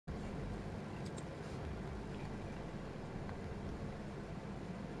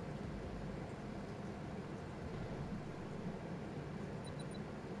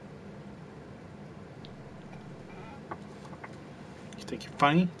Think you're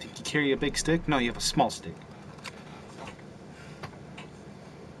funny? Think you carry a big stick? No, you have a small stick.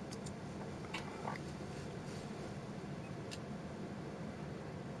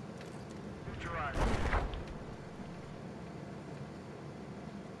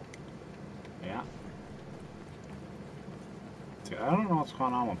 Yeah. See, I don't know what's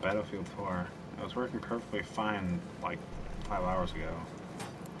going on with Battlefield 4. It was working perfectly fine like 5 hours ago.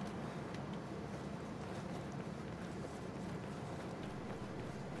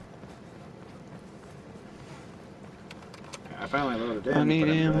 I finally loaded it in, but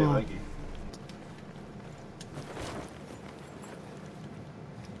it's really laggy.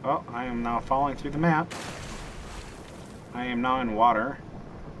 Oh, I am now falling through the map. I am now in water.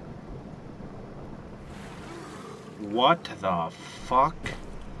 What the fuck?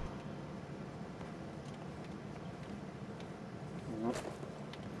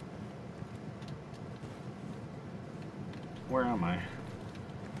 Where am I?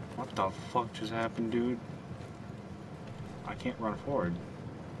 What the fuck just happened, dude? I can't run forward.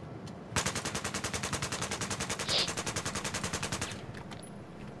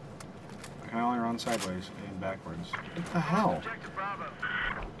 I can only run sideways and backwards. What the hell? Objective Bravo.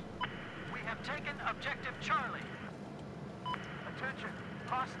 We have taken objective Charlie. Attention,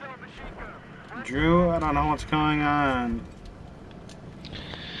 hostile machine gun. Drew, I don't know what's going on.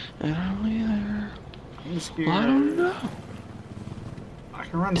 I don't either. I'm scared. Well, I don't know. I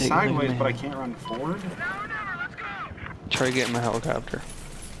can run sideways, but I can't run forward. Now or never, let's go! Try getting my helicopter.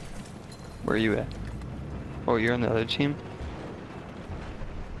 Where are you at? Oh, you're on the other team?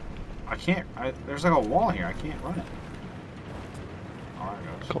 I can't. There's like a wall here. I can't run it. Oh,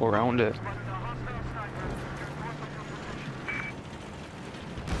 there it goes. Go around it.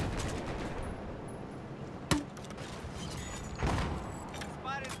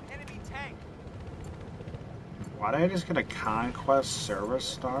 Why did I just get a Conquest Service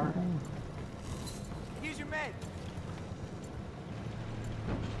Star? Use your med.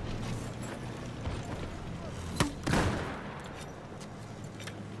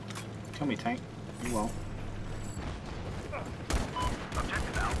 Kill me, tank. You won't.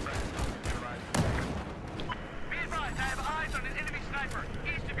 Objective Alpha. Be advised, I have eyes on an enemy sniper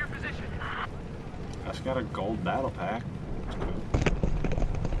east of your position. I just got a gold battle pack. That's cool.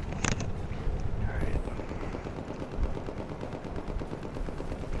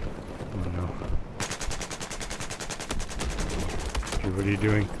 What are you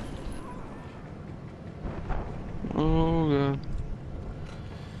doing? Oh, God.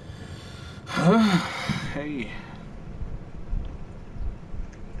 Hey.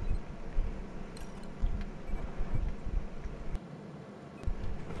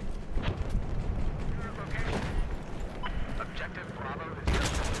 Objective Bravo is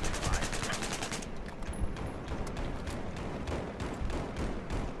just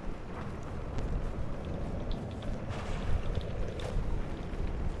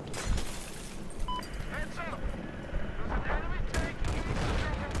Heads up! There's an enemy tank east of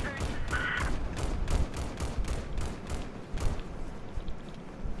your location.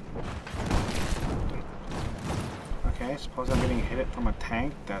 Okay, suppose I'm getting hit from a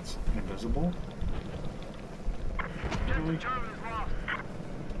tank that's invisible. Objective Charlie